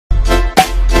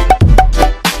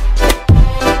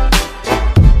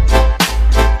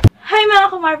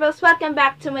Marvels! Welcome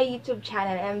back to my YouTube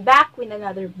channel. I'm back with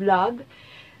another vlog.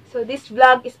 So this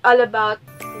vlog is all about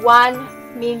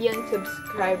 1 million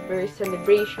subscribers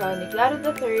celebration ni Claro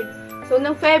the Third. So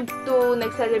nung Feb 2,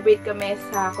 nag-celebrate kami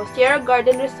sa Costiera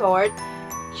Garden Resort.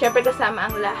 Syempre kasama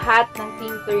ang lahat ng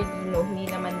Team Thirdie, no? Hindi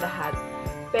naman lahat.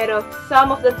 Pero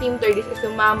some of the Team Thirdie is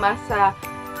sumama sa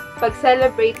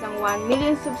pag-celebrate ng 1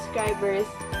 million subscribers.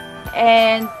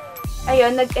 And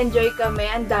ayun, nag-enjoy kami.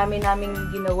 Ang dami naming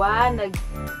ginawa.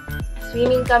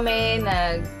 Nag-swimming kami,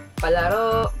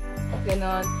 nagpalaro,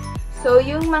 gano'n. So,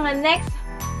 yung mga next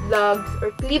vlogs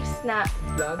or clips na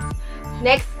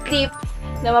next clip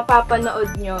na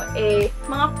mapapanood nyo,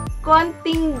 mga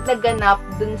konting naganap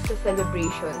dun sa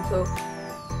celebration. So,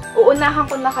 uunahan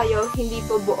ko na kayo, hindi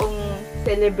po buong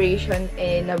celebration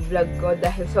na vlog ko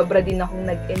dahil sobra din akong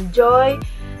nag-enjoy.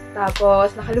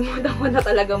 Tapos, nakalimutan ko na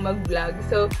talaga mag-vlog.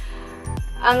 So,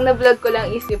 ang na-vlog ko lang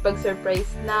is yung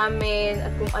pag-surprise namin at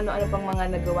kung ano-ano pang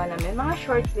mga nagawa namin. Mga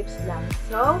short clips lang.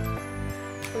 So,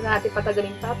 kung natin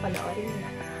patagalin pa, panoorin na.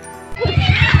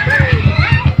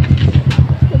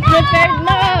 Prepared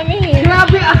na kami.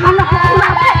 Grabe, akala ko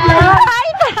kumapit lang. Hi,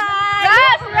 Tay!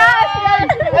 Ras!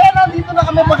 Ayun, nandito na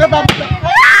kami pagkatapos.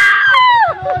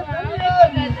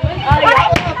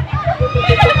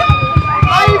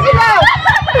 Ay, sila!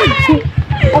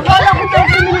 Akala ko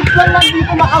 30 minutes lang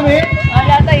nandito na kami.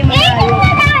 Wala tayo malayo.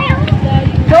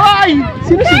 Ay!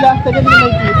 Sino sila? Tagal nila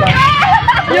nakikita.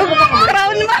 Yung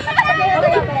crown mo.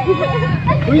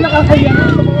 Uy, nakakaya na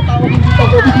sa mga tao dito.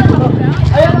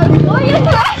 Ayan na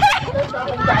dito.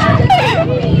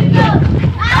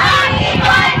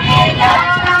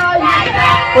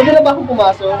 Pwede na ba akong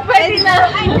pumasok? Pwede na.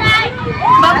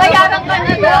 Babayaran ka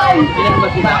na daw.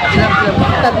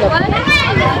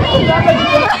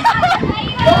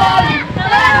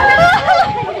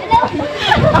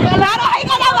 Claro, ay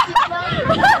ka naman!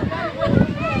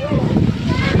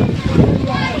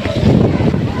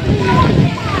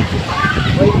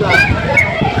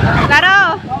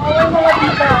 Claro!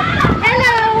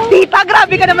 Hello! Tita,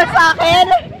 grabe ka naman sa akin!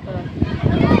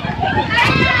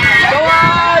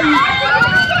 Kawai!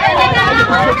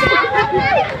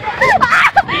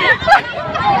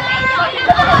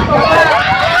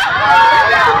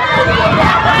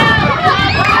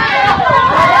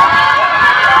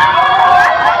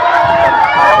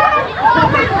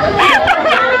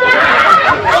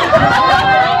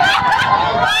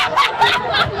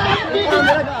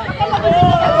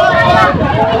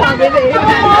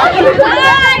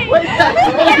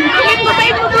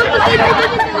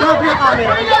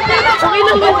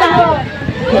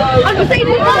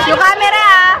 Yung camera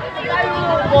ah!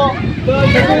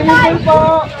 Nagsimulan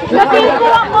po! Napili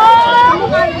ako!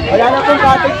 Wala na pong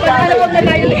cottage sa akin.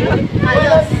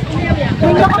 Ayos!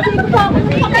 May nakapili ko ako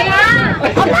ng kaya!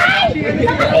 Okay!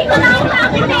 Nakapili ko na ako sa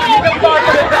akin eh!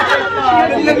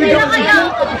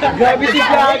 Grabe si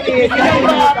Jackie! 1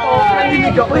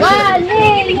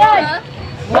 million!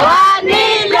 1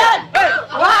 million!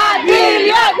 1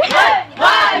 million!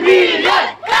 1 million!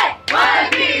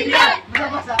 1 million!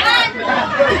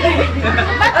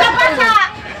 Ba't ka basa?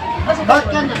 Ba't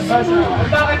ka nabasa?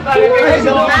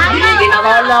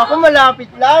 Akala ko malapit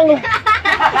lang.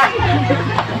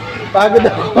 Pagod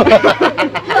ako.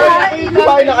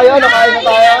 Kain na kayo? Nakain na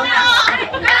tayo?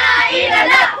 Kain na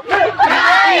na!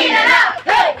 Kain na na!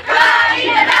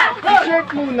 Kain na na! Shirt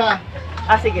muna.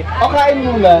 Ah, sige. O kain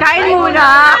muna. Kain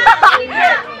muna!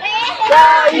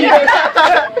 Kain na!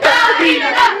 Kain na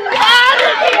na!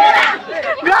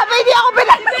 Grabe, hindi ako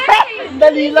pinansin!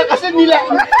 Dali lang kasi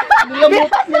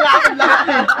nilamutas nila akong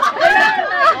lahat.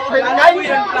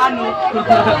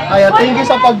 Kaya thank you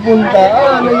sa pagpunta.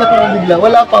 Naiyak ako bigla.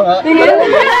 Wala pa nga.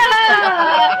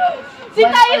 Si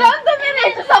Tyron,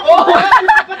 dumiretso sa buhay!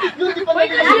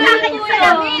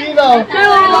 Sino?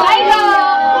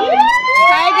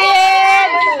 Hi,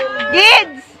 Gids!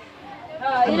 Gids!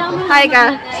 Hi ka.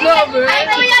 Hi,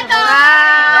 Kuya To!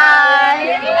 Hi!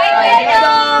 Hi, Kuya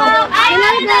To! Hi,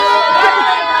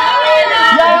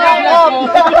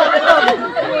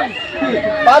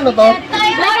 Paano to?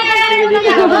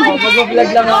 Mag-vlog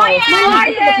lang ako.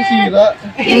 Masisira.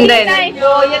 Hindi.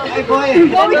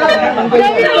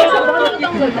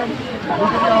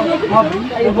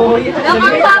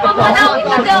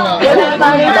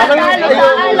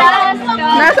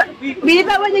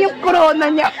 Binitawan niya yung corona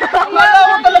niya. Akala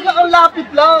ko talaga ang lapit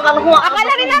lang.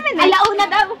 Akala rin namin. Alauna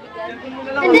daw.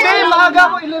 Hindi, maaga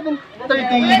ako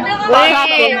 11:30.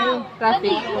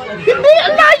 Traffic. Hindi,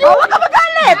 ang layo. Huwag ka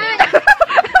magalit.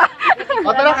 O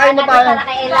tara, kain na tayo.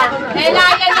 Ela,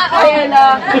 yan na.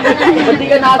 Ela. Hindi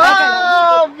ka natin.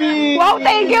 Abbie! Wow,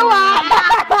 thank you ah!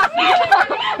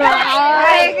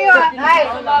 Thank you ah! Ay!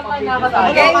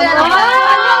 Game na naman!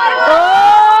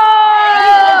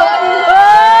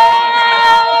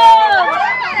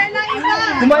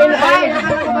 Kumain na kayo.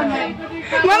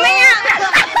 Mamaya!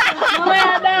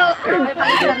 Mamaya daw.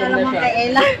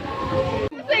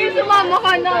 Sa'yo sumama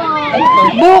ka na.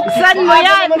 Buksan mo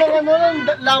yan!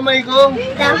 Lamay ko.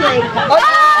 Lamay ko.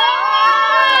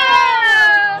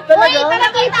 Talaga?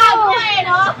 Nakita mo eh,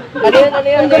 no? Ano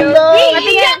yun?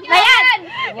 Iiyak na yan!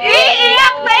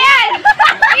 Iiyak na yan!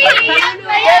 Iiyak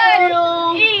na yan!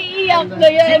 Iiyak na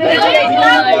yan!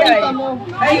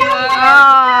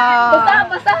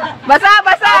 Basa!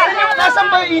 Basa!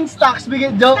 Nasaan ba yung Instax?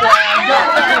 Bigay, joke.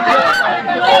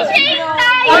 Shake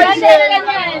tayo!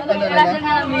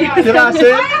 Si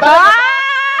Russell?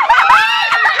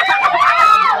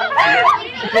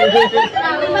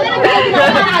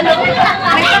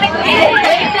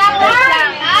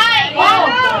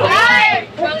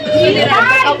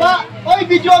 Oy,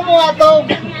 video mo nga to.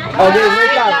 Okay,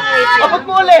 wait lang. Kapag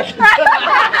mo ulit.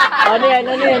 Ano yan?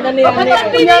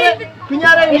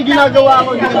 Kunyari, may ginagawa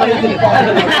ako.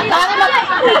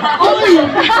 Oy!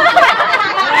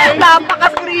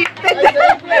 Napaka-scripted!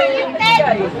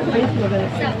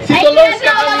 Si Dolores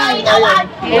ka kami.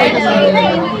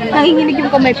 Nanginginig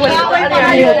yung kamay ko.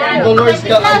 Dolores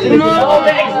ka kami.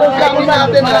 Kami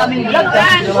natin ha.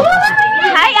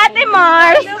 Hi, Ate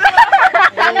Mars!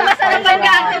 Sana masarapan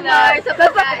ka, Ate Mars.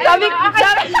 Sabi,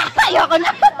 ayoko na.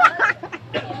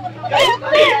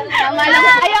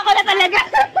 Ayoko na talaga.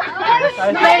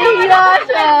 Nahiya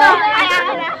siya.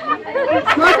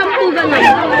 Mga sampugan na.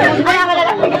 Ayoko na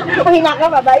talaga. Pahina ka,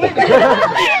 babae.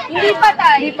 Hindi pa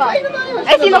tayo. Hindi pa.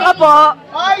 Ay, sino ka po?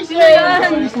 Ay, si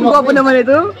Guwapo naman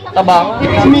ito. Tabang. Si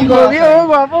Miko.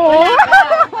 Guwapo.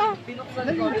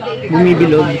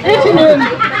 Bumibilog. Sino yun?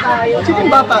 Sino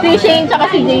yung bata? Si Shane tsaka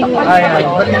si Jamie. Ay,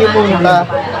 ba't hindi pumunta?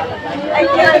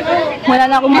 Wala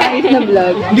na akong maayos na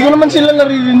vlog. Hindi ko naman sila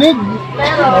naririnig.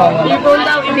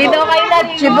 Hindi daw kayo na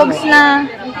chibogs na.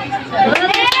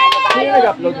 Sino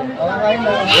nag-upload?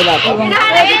 Wala pa.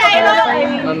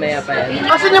 Mamaya pa yan.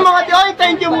 Asan yung mga ay,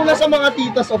 thank you muna sa mga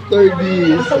titas of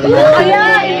Thirdie.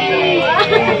 Ayan!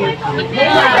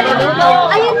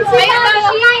 Ayun sila!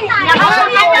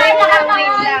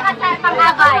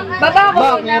 Baba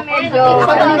ko muna medyo.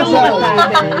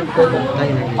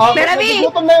 Pero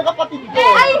gutom na yung kapatid ko.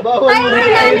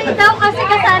 Tyron daw kasi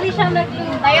kasali siyang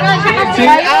Tyron siya kasi. Si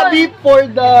Abbie for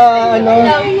the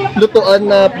lutuan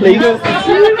na plate. Si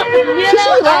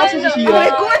Shira kasi si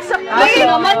Shira. Kasi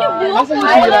naman yung buhok Asa ko. si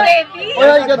Shira? O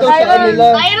yan, ikaw daw sa kanila.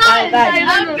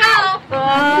 Tyron ka!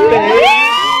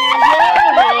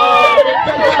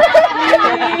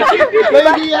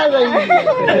 Nahihiya.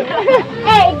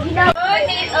 Eh, ginawa.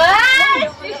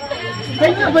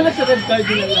 Thank you ba na sa red card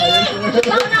din ang layan?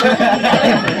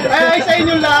 Ay, sa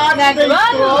inyo lahat, stay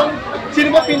strong. Sino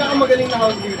ba pinakamagaling na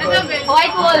house dito?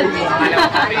 White Wolf!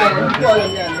 Hindi ko alam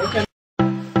yan.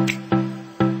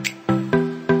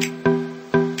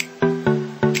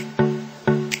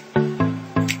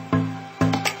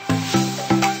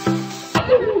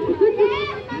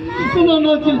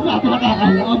 Sunod sila sa ating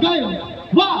nakakala. Okay?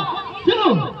 1,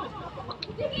 2!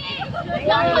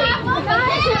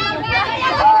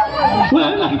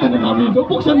 Well, nakita na namin ito.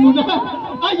 Buksan mo na.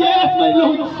 Ah, yes! May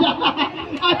load siya.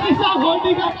 At isang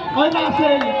holding ka. O,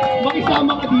 Russell,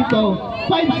 makisama ka dito.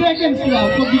 5 seconds lang.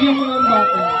 Pagbigyan mo ng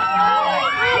bata.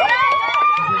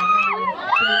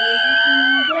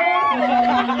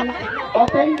 Oh,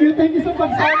 thank you. Thank you sa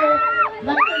pagsali.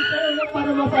 Like and share lang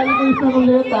para masali ko isang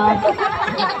ulit, ha.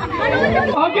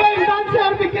 Okay,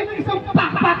 dancer, bigyan ng isang pak!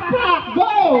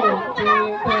 Go!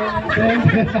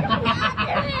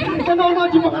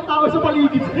 Nanonood yung mga tao sa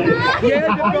paligid.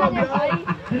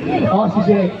 Oh,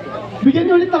 sige. Bigyan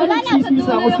niyo ulit ako ng chismis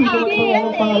ako sino at sa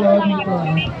mga pangalawa dito.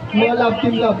 Mga love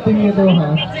team nito,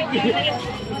 ha.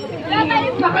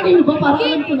 Nakanino ba? Para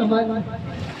alam ko naman.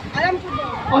 Alam ko ba?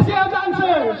 O, siya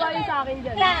dancer!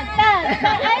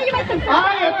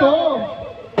 Ay, ito!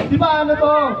 Di ba ano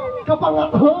to?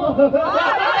 Kapangato!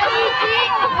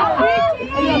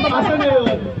 Asa na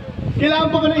yun? Kailangan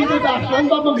pa ba ng introduction?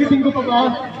 Babanggitin ko pa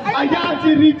ba? Ayan, si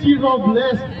Richie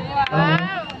Robles!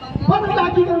 Parang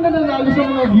lagi kang nananalo sa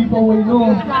mga giveaway,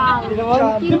 no?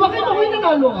 Di ba kayo ako'y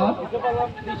nanalo ka?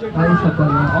 Ay, isa pa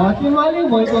na. O, sinimali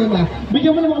mo, ikaw na.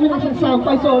 Bigyan mo naman kami ng isang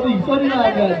sampay. Sorry na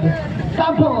agad.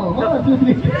 Sampo! 1, 2,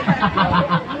 3.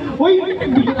 Uy,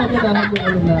 bigyan natin natin yung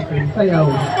ano natin. Sayaw.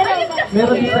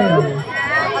 Meron din sayaw.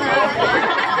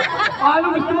 Ano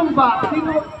gusto mong ba?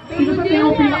 Sino sa tingin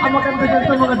mo pinakamaganda dyan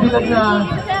sa mga dilag na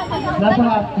nasa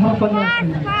harapan natin?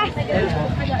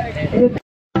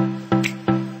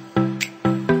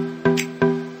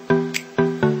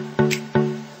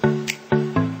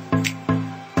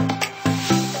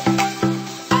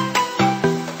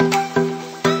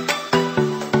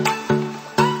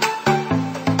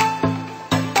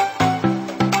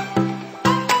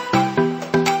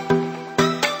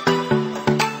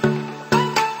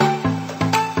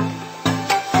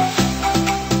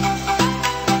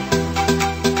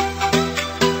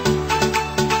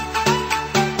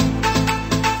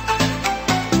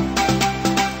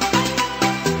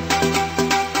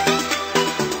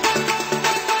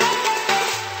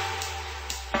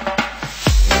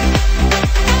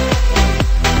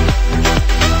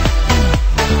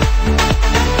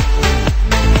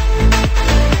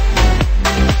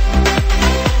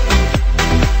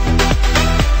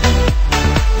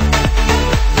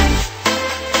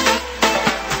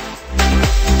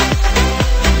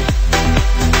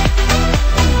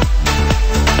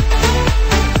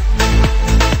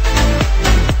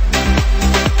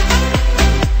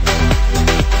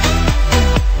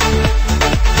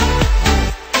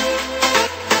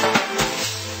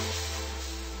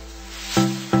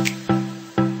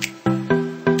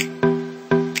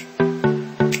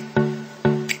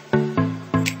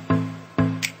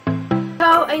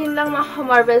 mga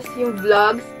ka-Marvels yung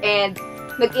vlogs and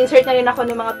nag-insert na rin ako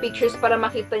ng mga pictures para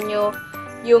makita nyo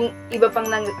yung iba pang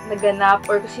naganap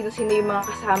or kung sino-sino yung mga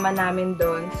kasama namin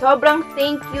doon. Sobrang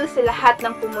thank you sa lahat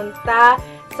ng pumunta,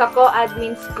 sa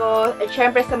co-admins ko, at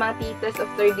syempre sa mga titas of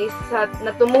Thirdie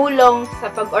na tumulong sa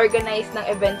pag-organize ng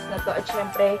events na to. At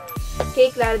syempre, kay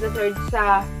Claro the Third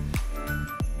sa,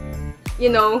 you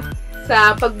know,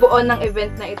 sa pagbuo ng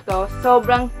event na ito.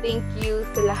 Sobrang thank you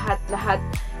sa lahat-lahat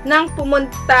ng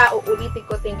pumunta. Uulitin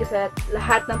ko, thank you sa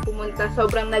lahat ng pumunta.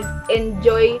 Sobrang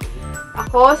nag-enjoy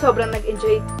ako. Sobrang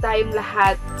nag-enjoy tayong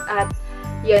lahat. At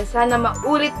yan, sana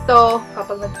maulit to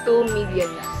kapag nag-2 million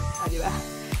na. Diba?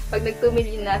 Pag nag-2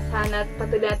 million na, sana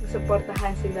patuloy natin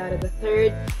supportahan si Claro the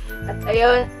Third. At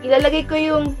ayun, ilalagay ko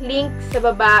yung link sa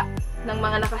baba ng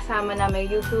mga nakasama namin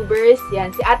YouTubers.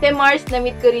 Yan, si Ate Mars,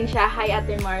 na-meet ko rin siya. Hi,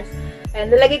 Ate Mars. And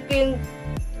lalagay ko yung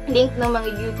link ng mga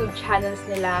YouTube channels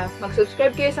nila.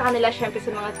 Mag-subscribe kayo sa kanila. Syempre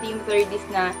sa mga Team Thirdies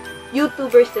na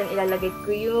YouTubers din, ilalagay ko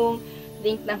yung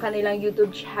link ng kanilang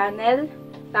YouTube channel.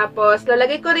 Tapos,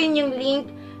 lalagay ko rin yung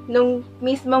link nung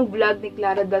mismong vlog ni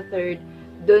Claro the Third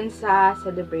dun sa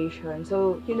celebration.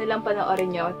 So, yun na lang panoorin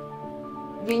nyo.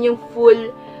 Yun yung full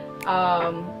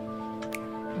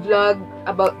vlog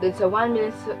about dun sa 1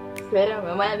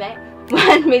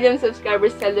 million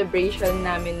subscribers celebration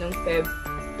namin nung Feb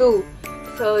 2.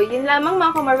 So, yun lamang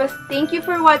mga ka-Marvels. Thank you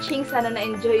for watching. Sana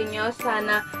na-enjoy nyo.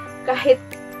 Sana kahit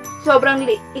sobrang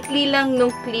ikli lang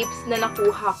nung clips na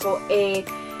nakuha ko, eh,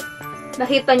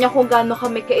 nakita nyo kung gaano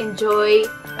kami ka-enjoy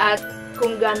at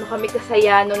kung gaano kami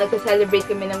kasaya nung nagsa-celebrate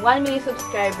kami ng 1 million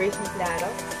subscribers ni Claro.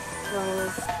 So,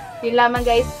 yun lamang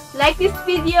guys. Like this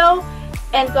video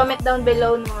and comment down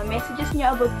below ng mga messages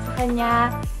nyo about sa kanya.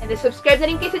 And then subscribe na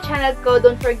rin kayo sa channel ko.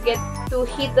 Don't forget to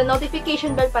hit the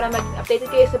notification bell para maging updated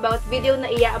kayo sa bawat video na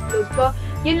i-upload ko.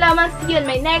 Yun lamang. See you in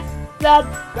my next vlog.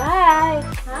 Bye!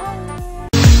 Hi!